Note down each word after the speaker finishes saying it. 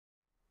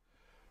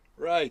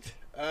Right,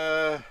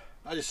 I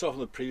just saw from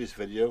the previous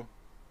video,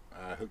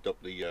 I hooked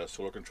up the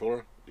solar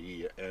controller,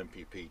 the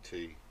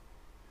MPPT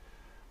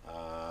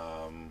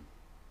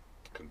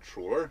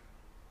controller.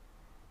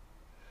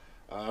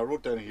 I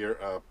wrote down here,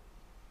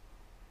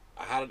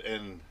 I had it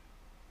in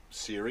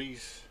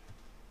series,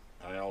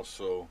 and I'm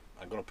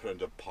going to put it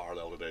into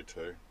parallel today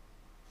too,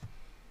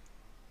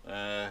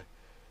 and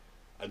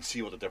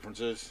see what the difference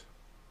is.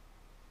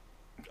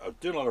 I was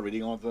doing a lot of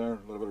reading on there,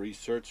 a little bit of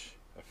research.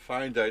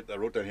 I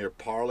wrote down here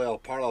parallel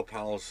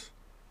panels.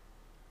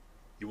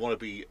 You want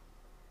to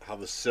have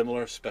the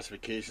similar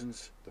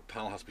specifications. The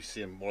panel has to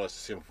be more or less the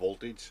same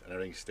voltage, and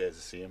everything stays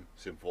the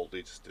same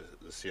voltage,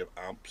 the same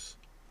amps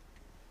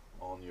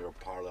on your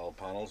parallel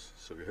panels.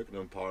 So if you're hooking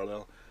them in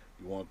parallel,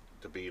 you want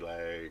it to be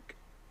like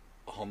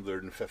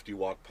 150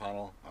 watt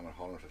panel and a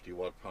 150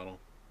 watt panel,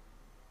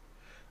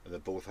 and they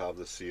both have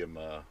the same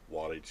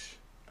wattage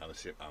and the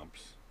same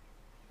amps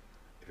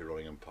if you're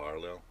running in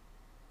parallel.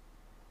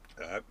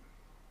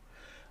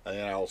 And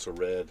then I also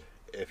read,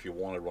 if you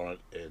want to run it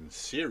in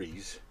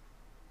series,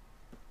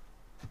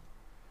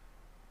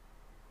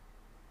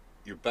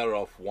 you're better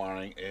off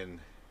wiring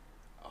in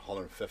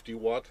 150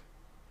 watt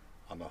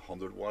and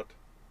 100 watt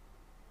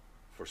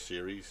for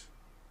series.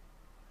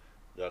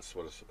 That's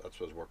what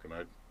it's working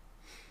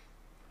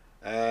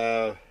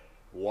out.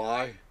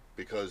 Why?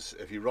 Because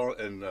if you run it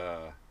in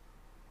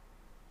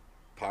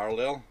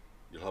parallel,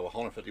 you'll have a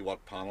 150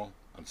 watt panel,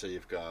 and say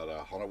you've got a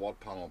 100 watt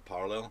panel in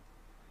parallel.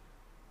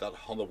 That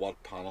 100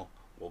 watt panel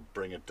will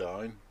bring it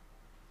down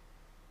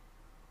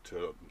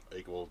to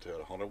equal to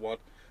 100 watt.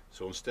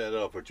 So instead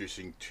of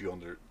producing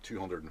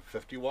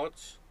 250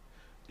 watts,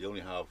 you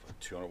only have a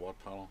 200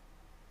 watt panel.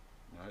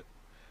 Right?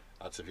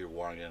 That's if you're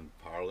wiring in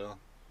parallel.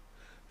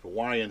 For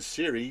wiring in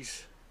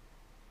series,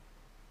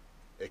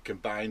 it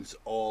combines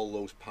all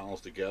those panels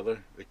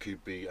together. It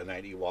could be a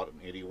 90 watt,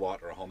 an 80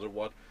 watt, or 100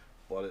 watt,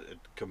 but it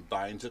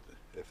combines it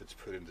if it's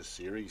put into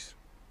series.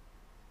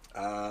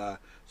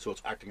 So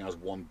it's acting as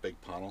one big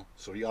panel.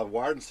 So you have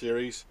wired in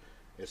series,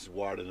 it's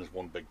wired in as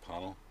one big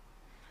panel.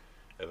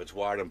 If it's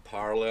wired in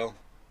parallel,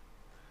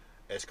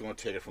 it's going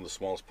to take it from the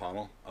smallest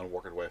panel and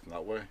work it away from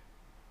that way. Do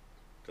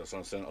you understand what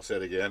I'm saying? I'll say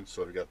it again.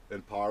 So if you got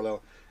in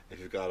parallel,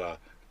 if you've got a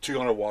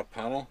 200 watt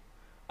panel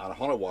and a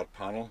 100 watt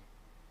panel,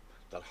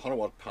 that 100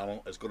 watt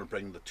panel is going to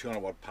bring the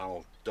 200 watt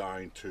panel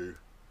down to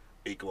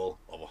equal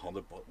of a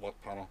 100 watt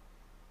panel.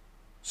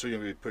 So you're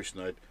going to be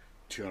pushing out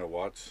 200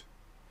 watts.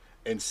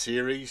 In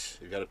series,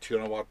 if you got a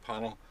 200 watt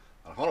panel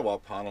and a 100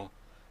 watt panel,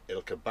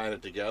 it'll combine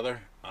it together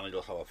and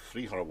you'll have a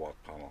 300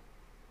 watt panel.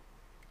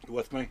 You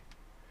with me?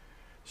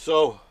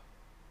 So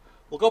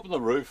we'll go up on the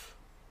roof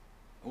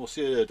and we'll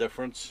see the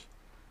difference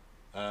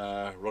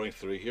running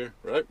through here,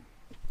 right?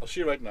 I'll show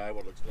you right now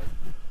what it looks like.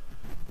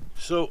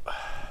 So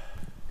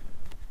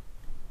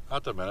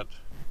at the minute,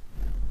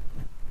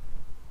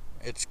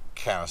 it's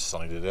kind of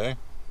sunny today.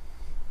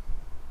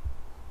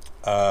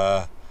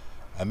 I'm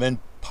in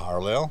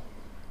parallel.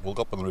 We'll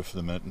go up on the roof in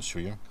a minute and show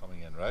you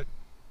coming in, right?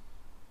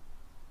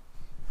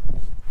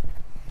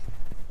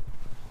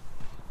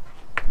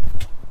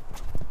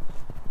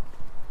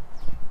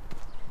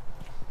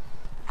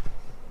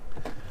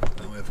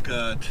 And we've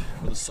got,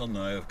 for the sun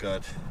now, I've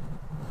got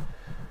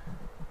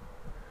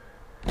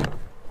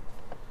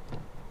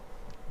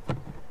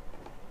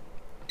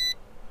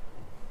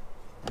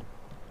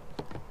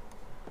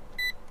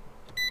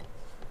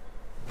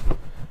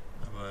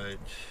about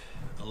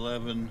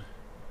 11,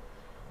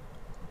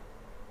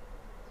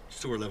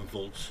 just over 11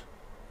 volts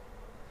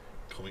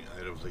coming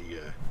out of the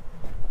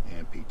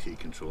MPPT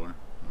controller.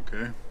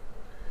 Okay,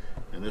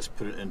 and let's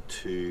put it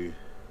into,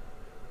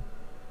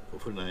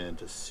 we'll put it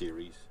into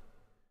series.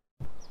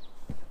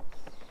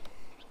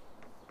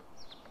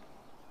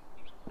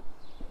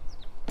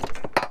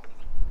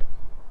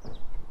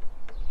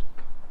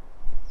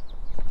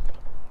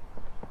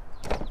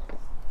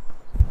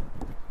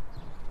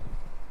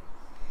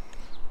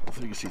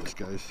 Hopefully you can see this,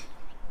 guys.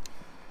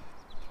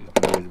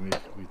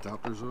 We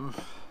adapters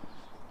off.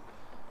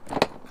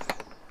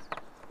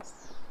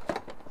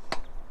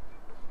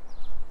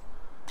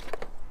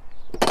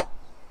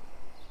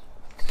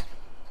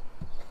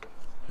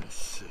 Let's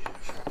see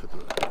if I put the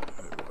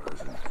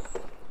wires in.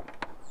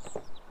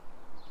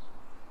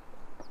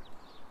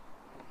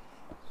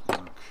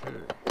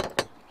 Okay.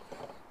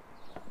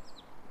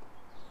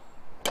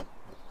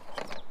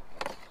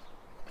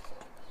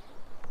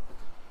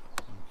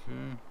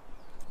 Okay.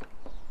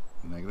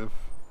 Negative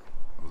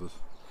of this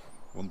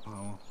one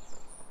panel,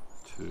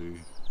 2,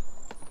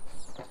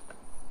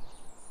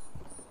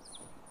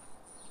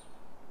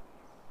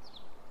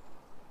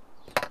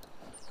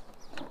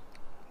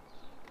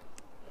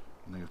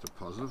 negative to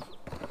positive,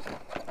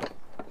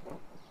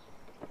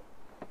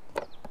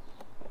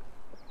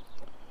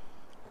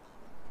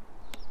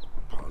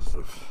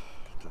 positive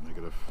to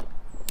negative.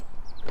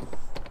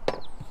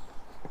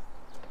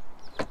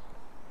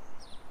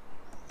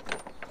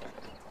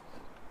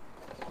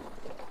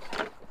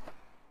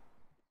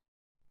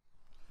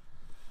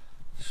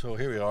 So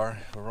here we are,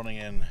 we're running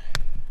in,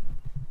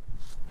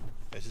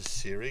 this is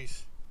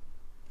series,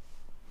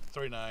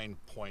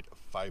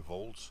 39.5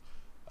 volts.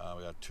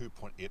 We got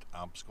 2.8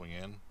 amps going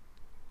in,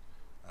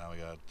 and we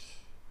got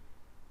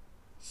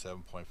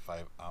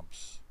 7.5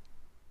 amps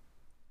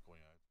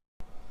going out.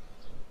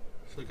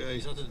 So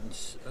guys,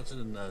 that's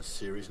in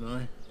series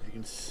now. You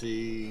can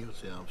see,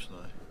 what's the amps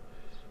now?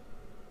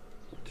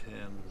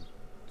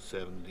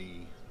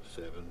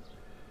 1077.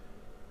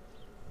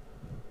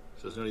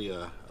 So it's nearly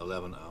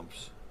 11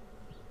 amps.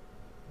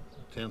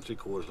 10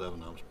 3/4,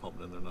 11 amps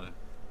pumping in there now.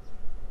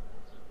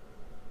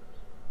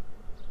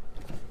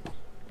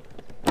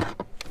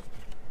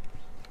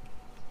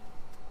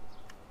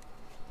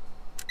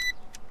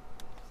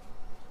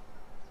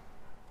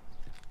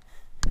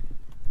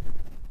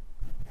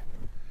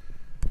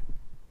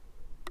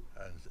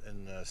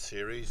 And in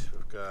series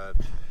we've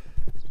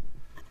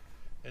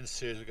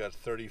got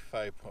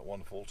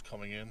 35.1 volts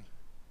coming in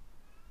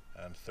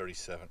and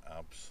 37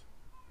 amps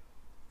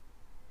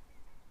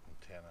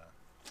and 10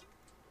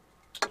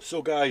 amps.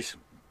 So guys,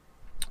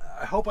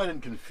 I hope I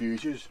didn't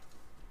confuse you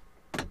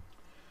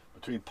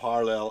between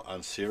parallel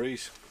and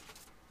series,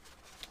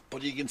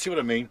 but you can see what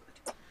I mean.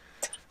 The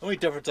only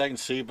difference I can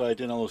see by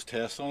doing all those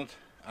tests on it,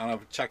 and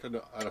I've checked it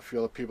out a few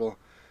other people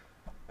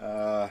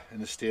in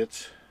the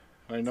States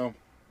I know,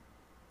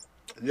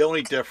 the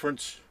only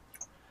difference,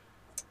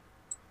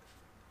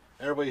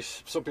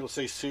 some people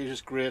say series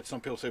is great, some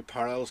people say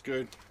parallel is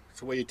good. It's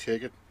the way you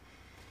take it.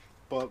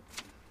 But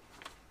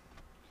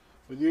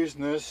with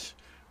using this,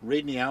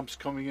 reading the amps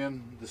coming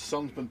in, the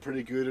sun's been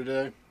pretty good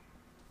today.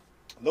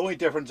 The only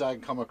difference I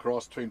can come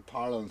across between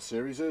parallel and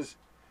series is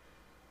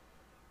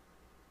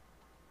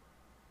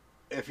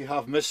if you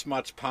have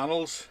mismatched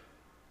panels,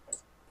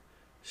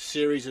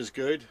 series is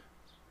good.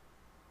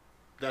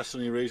 That's the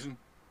only reason.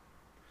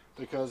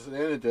 Because at the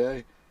end of the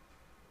day,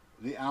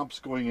 the amps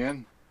going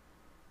in,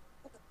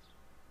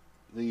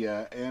 the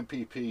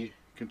MPPT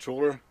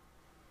controller,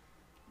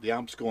 the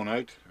amps going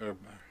out are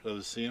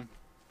the same,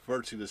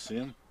 virtually the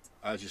same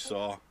as you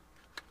saw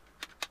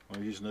when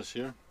I'm using this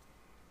here.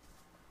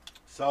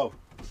 So,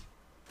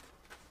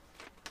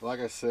 like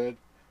I said,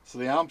 so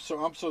the amps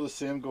are the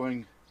same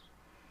going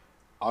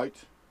out.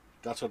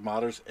 That's what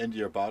matters, into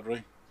your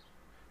battery.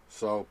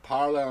 So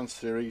parallel and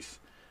series,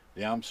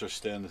 the amps are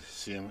staying the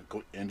same,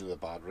 go into the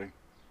battery.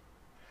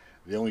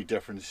 The only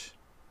difference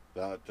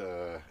that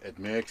it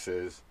makes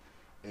is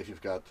if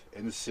you've got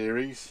in the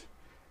series,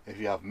 if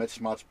you have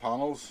mismatched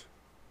panels,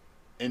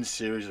 in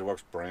series it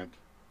works brilliant.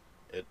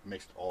 It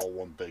makes it all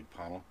one big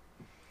panel.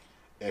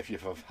 If you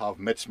have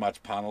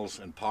mismatched panels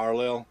in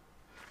parallel,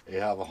 you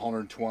have a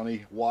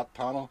 120 watt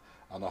panel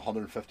and a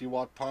 150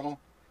 watt panel.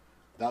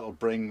 That'll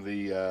bring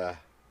the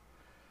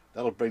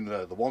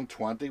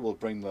 120 will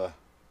bring the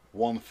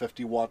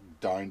 150 watt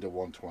down to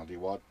 120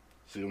 watt.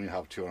 So you only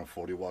have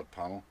 240 watt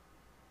panels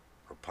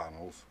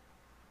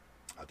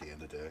at the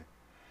end of the day.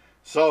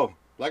 So,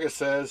 like it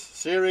says,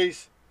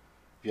 series,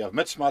 if you have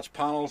mismatched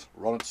panels,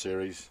 run it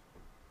series.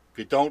 If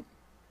you don't,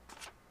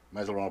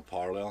 might as well run it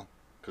parallel,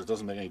 because it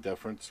doesn't make any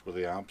difference with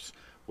the amps,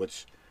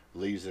 which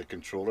leaves the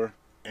controller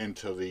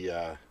into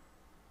the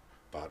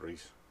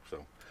batteries.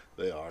 So,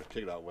 they are.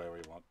 Take it out wherever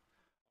you want.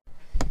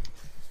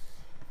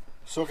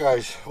 So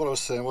guys, what I was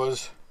saying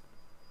was,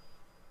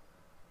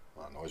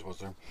 what noise was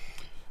there?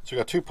 So you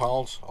got two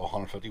panels,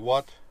 150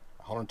 watt,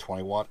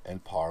 120 watt in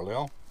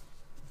parallel.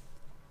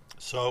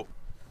 So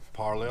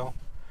parallel,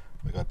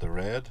 we got the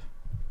red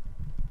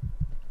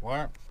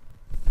wire,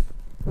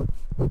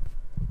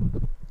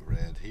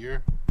 red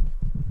here,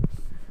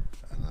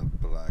 and then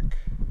black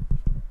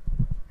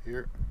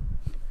here.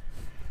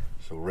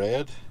 So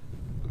red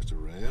goes to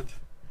red,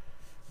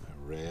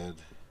 and red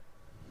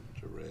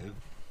to red,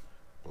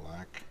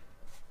 black,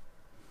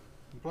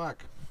 and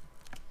black.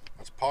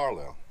 That's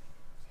parallel.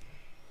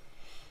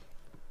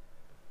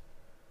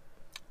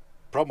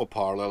 Problem with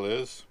parallel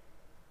is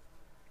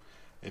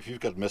if you've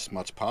got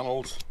mismatched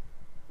panels,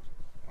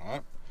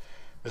 alright,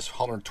 this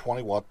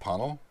 120 watt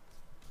panel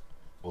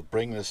will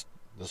bring this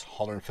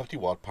 150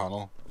 watt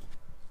panel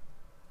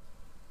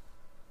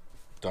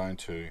down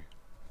to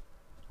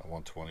a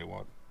 120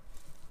 watt.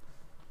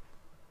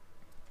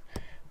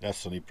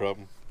 That's the only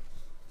problem.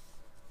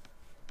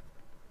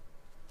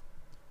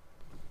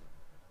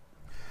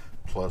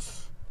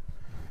 Plus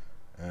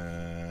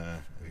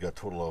you got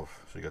total of,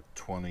 so you got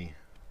 20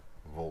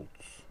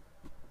 volts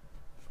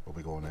will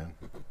be going in.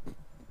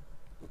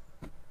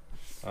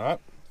 Alright.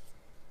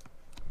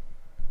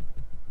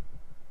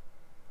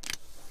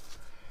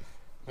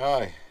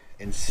 Now,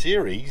 in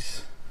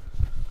series,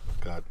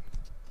 got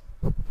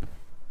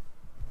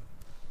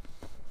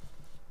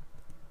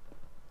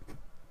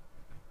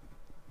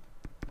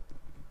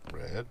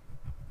red,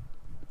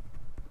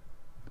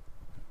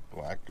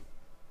 black,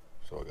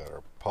 so I got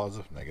our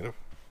positive, negative.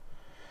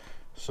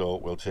 So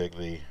we'll take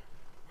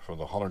from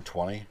the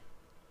 120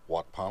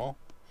 watt panel,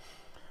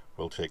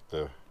 we'll take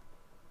the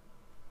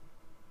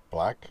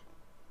black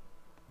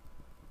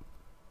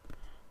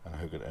and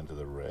hook it into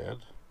the red.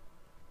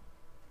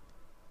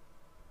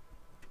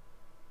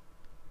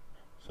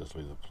 So this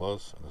will be the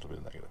plus and this will be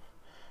the negative.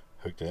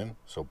 Hooked in,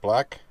 so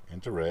black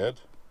into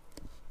red,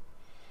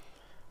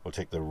 we'll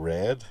take the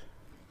red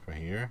from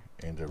here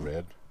into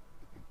red,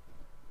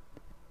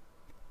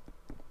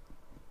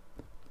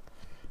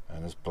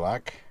 and this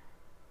black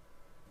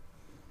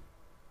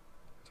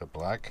to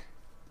black,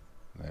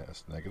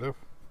 that's negative.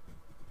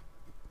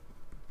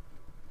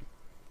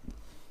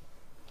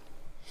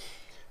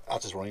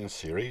 That's just running in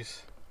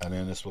series, and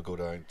then this will go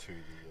down to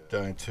the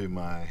down to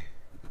my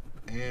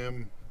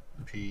MPPT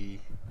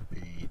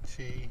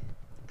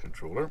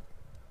controller.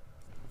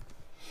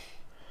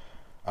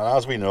 And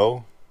as we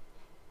know,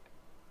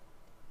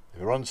 if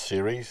you run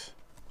series,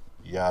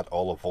 you add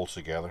all the volts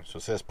together. So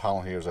it says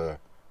panel here is a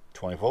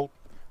 20 volt,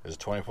 is a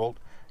 20 volt,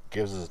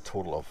 gives us a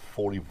total of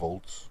 40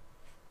 volts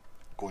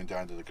going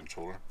down to the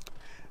controller.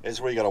 This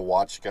is where you gotta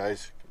watch,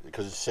 guys,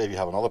 because say if you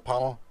have another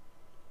panel,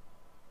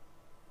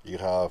 you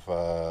could have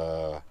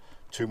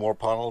 2 more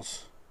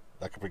panels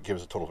that could give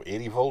us a total of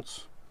 80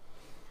 volts.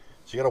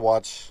 So you gotta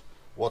watch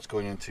what's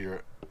going into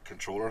your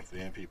controller, the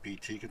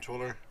MPPT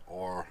controller,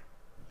 or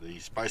the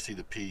especially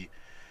the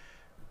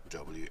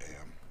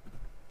PWM.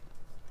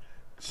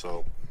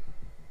 So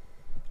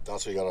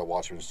that's what you gotta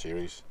watch in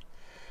series.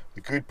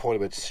 The good point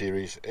about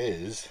series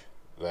is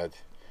that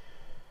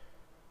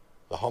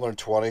the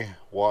 120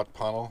 watt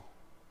panel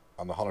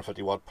and the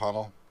 150 watt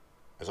panel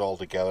is all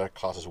together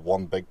classed as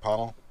one big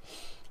panel.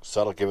 So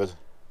that'll give it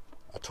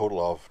a total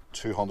of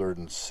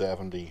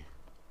 270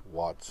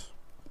 watts.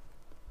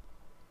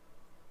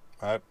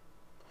 Right?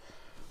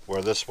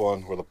 Where this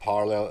one, where the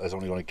parallel is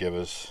only going to give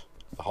us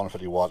the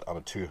 150 watt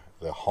and the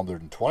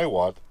 120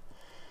 watt,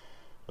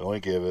 it only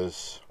give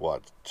us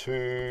what,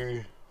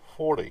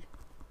 240.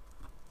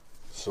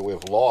 So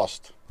we've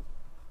lost,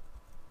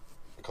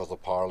 because of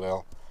the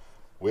parallel,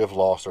 we've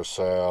lost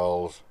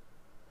ourselves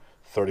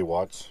 30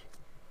 watts.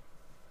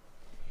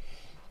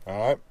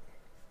 Alright,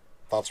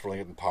 that's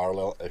running it in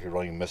parallel if you're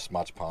running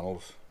mismatched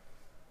panels.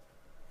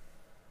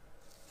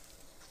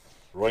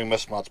 Running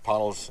mismatched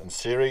panels in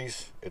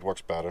series, it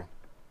works better.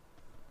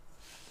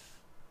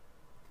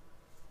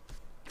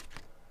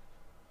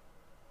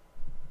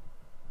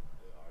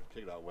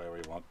 Take that wherever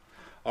you want.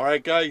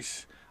 Alright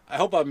guys, I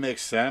hope that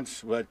makes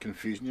sense without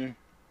confusing you.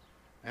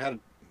 I had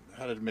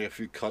to make a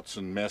few cuts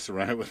and mess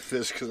around with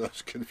this because I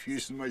was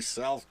confusing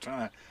myself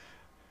trying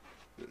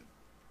to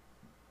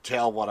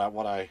tell what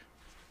I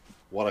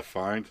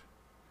found.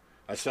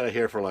 I sat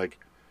here for like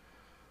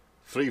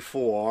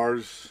 3-4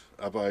 hours,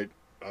 about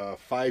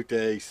 5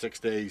 days, 6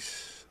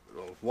 days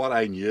of what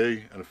I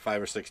knew, and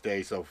 5 or 6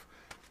 days of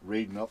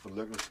reading up and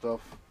looking at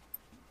stuff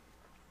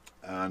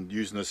and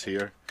using this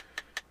here,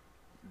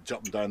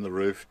 jumping down the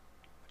roof,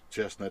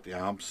 testing out the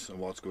amps and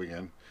what's going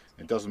in.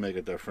 It doesn't make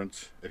a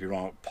difference if you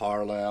run it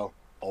parallel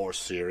or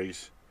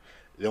series.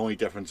 The only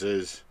difference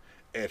is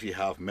if you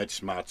have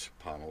mismatched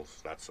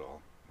panels, that's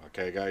all.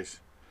 Okay guys,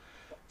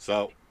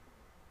 so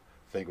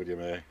think what you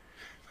may.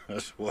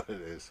 That's what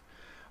it is.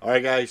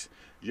 Alright guys,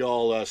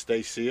 y'all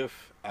stay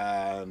safe,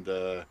 and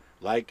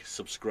like,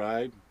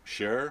 subscribe,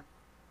 share,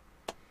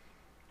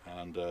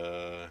 and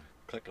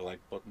click the like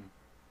button.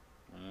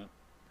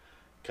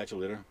 Catch you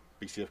later.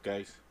 Be safe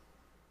guys.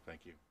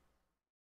 Thank you.